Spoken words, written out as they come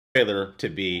trailer to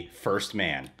be First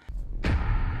Man.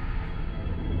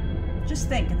 Just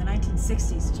think, in the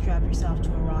 1960s, to strap yourself to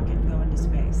a rocket and go into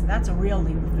space. That's a real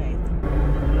leap of faith.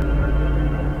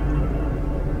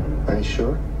 Are you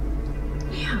sure?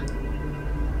 Yeah.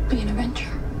 Be an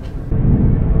adventure.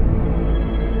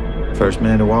 First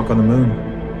man to walk on the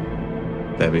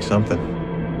moon. That'd be something.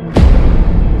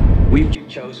 We've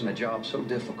chosen a job so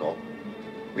difficult,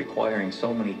 requiring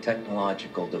so many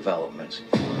technological developments.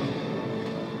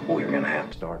 We're gonna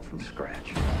have to start from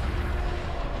scratch.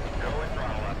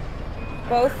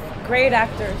 Both great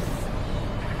actors.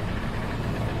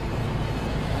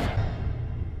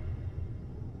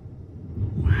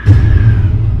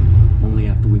 Only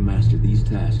after we master these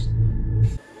tasks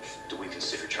Do we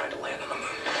consider trying to land on the moon?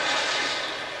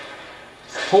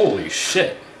 Holy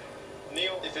shit.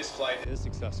 Neil, if this flight is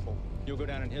successful, you'll go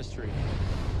down in history.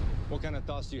 What kind of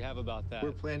thoughts do you have about that?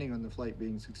 We're planning on the flight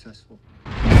being successful.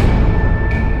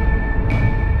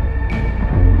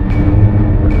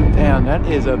 Damn, that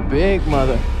is a big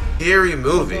mother. Scary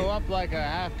movie. It'll go up like a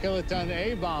half-kiloton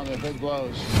A-bomb if it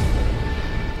blows.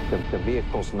 The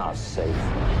vehicle's not safe.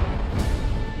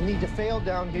 We need to fail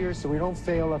down here so we don't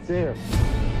fail up there.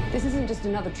 This isn't just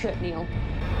another trip, Neil.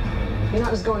 You're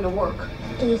not just going to work.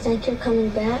 Do you think you're coming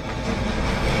back?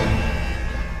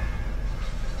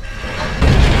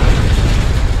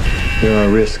 There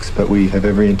are risks, but we have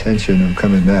every intention of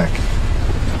coming back.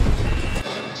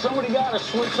 Somebody got a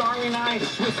Swiss Army knife? A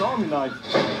Swiss Army knife?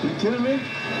 Are you kidding me?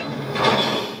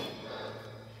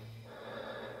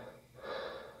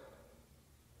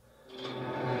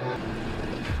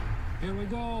 Here we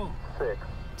go. 6.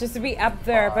 Just to be up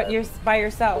there, 5, but you're by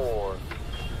yourself.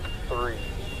 4, 3,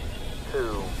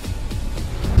 2.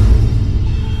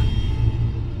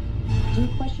 Do you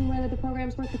question whether the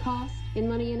program's worth the cost in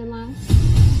money and in lives?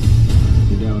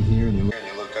 You're down here and you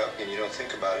look up and you don't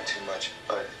think about it too much,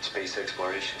 but space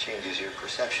exploration changes your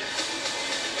perception.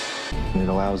 It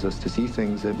allows us to see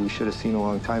things that we should have seen a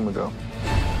long time ago.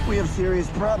 We have serious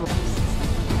problems.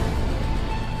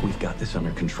 We've got this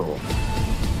under control.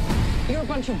 You're a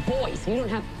bunch of boys. You don't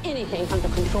have anything under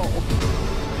control.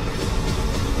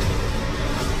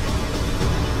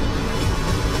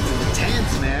 It's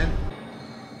intense, man.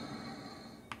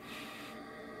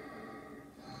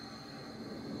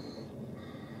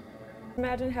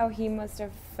 Imagine how he must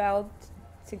have felt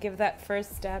to give that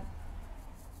first step.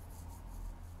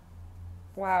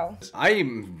 Wow.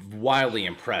 I'm wildly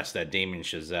impressed that Damien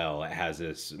Chazelle has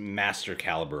this master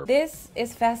caliber. This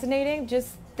is fascinating.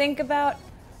 Just think about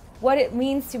what it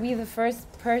means to be the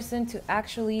first person to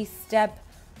actually step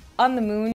on the moon.